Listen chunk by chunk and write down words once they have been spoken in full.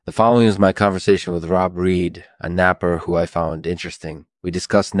The following is my conversation with Rob Reid, a napper who I found interesting. We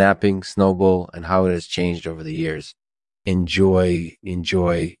discussed napping, SNOBOL, and how it has changed over the years. Enjoy.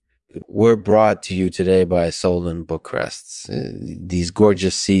 We're brought to you today by Solon Bookrests. These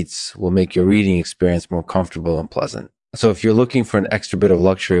gorgeous seats will make your reading experience more comfortable and pleasant. So if you're looking for an extra bit of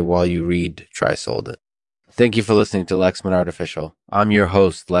luxury while you read, try Solon. Thank you for listening to Lexman Artificial. I'm your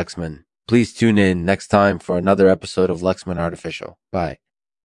host, Lexman. Please tune in next time for another episode of Lexman Artificial. Bye.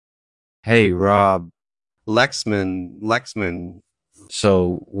 Hey, Rob. Lexman.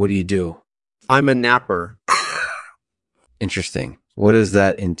 So, what do you do? I'm a napper. Interesting. What does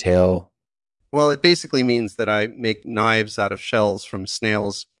that entail? Well, it basically means that I make knives out of shells from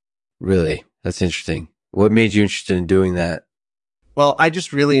snails. Really? That's interesting. What made you interested in doing that? Well, I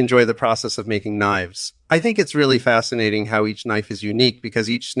just really enjoy the process of making knives. I think it's really fascinating how each knife is unique because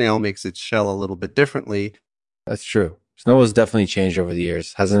each snail makes its shell a little bit differently. That's true. Snow has definitely changed over the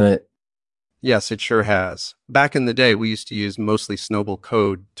years, hasn't it? Yes, it sure has. Back in the day, we used to use mostly SNOBOL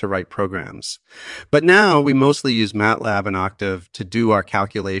code to write programs. But now we mostly use MATLAB and Octave to do our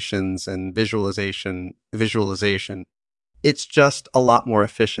calculations and visualization. It's just a lot more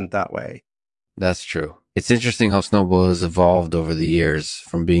efficient that way. That's true. It's interesting how SNOBOL has evolved over the years,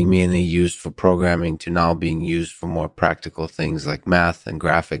 from being mainly used for programming to now being used for more practical things like math and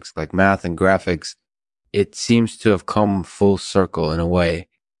graphics. It seems to have come full circle in a way.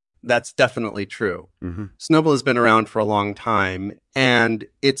 That's definitely true. SNOBOL has been around for a long time, and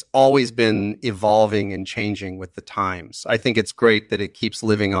it's always been evolving and changing with the times. I think it's great that it keeps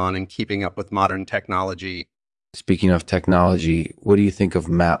living on and keeping up with modern technology. Speaking of technology, what do you think of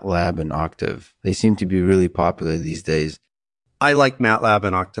MATLAB and Octave? They seem to be really popular these days. I like MATLAB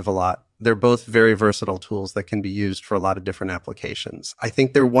and Octave a lot. They're both very versatile tools that can be used for a lot of different applications. I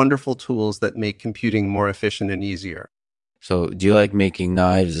think they're wonderful tools that make computing more efficient and easier. So do you like making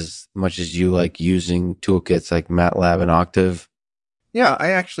knives as much as you like using toolkits like MATLAB and Octave? Yeah,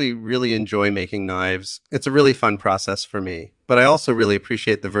 I actually really enjoy making knives. It's a really fun process for me. But I also really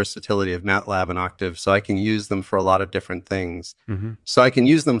appreciate the versatility of MATLAB and Octave, so I can use them for a lot of different things.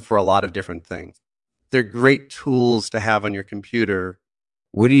 They're great tools to have on your computer.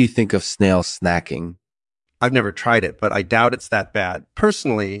 What do you think of snail snacking? I've never tried it, but I doubt it's that bad.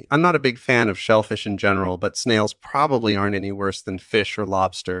 Personally, I'm not a big fan of shellfish in general, but snails probably aren't any worse than fish or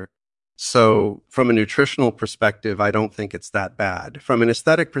lobster. So from a nutritional perspective, I don't think it's that bad. From an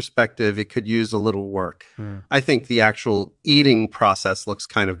aesthetic perspective, it could use a little work. I think the actual eating process looks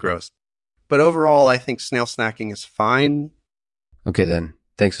kind of gross. But overall, I think snail snacking is fine. Okay then.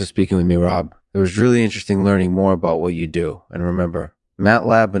 Thanks for speaking with me, Rob. It was really interesting learning more about what you do. And remember,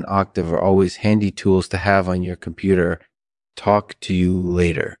 MATLAB and Octave are always handy tools to have on your computer. Talk to you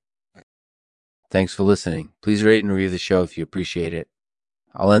later. Thanks for listening. Please rate and review the show if you appreciate it.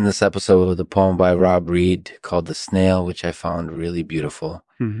 I'll end this episode with a poem by Rob Reid called The Snail, which I found really beautiful.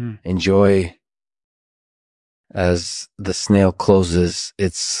 Enjoy as the snail closes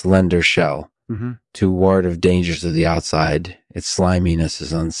its slender shell to ward of dangers of the outside. Its sliminess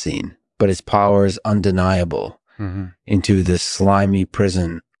is unseen, but its power is undeniable. Into this slimy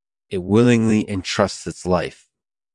prison, it willingly entrusts its life.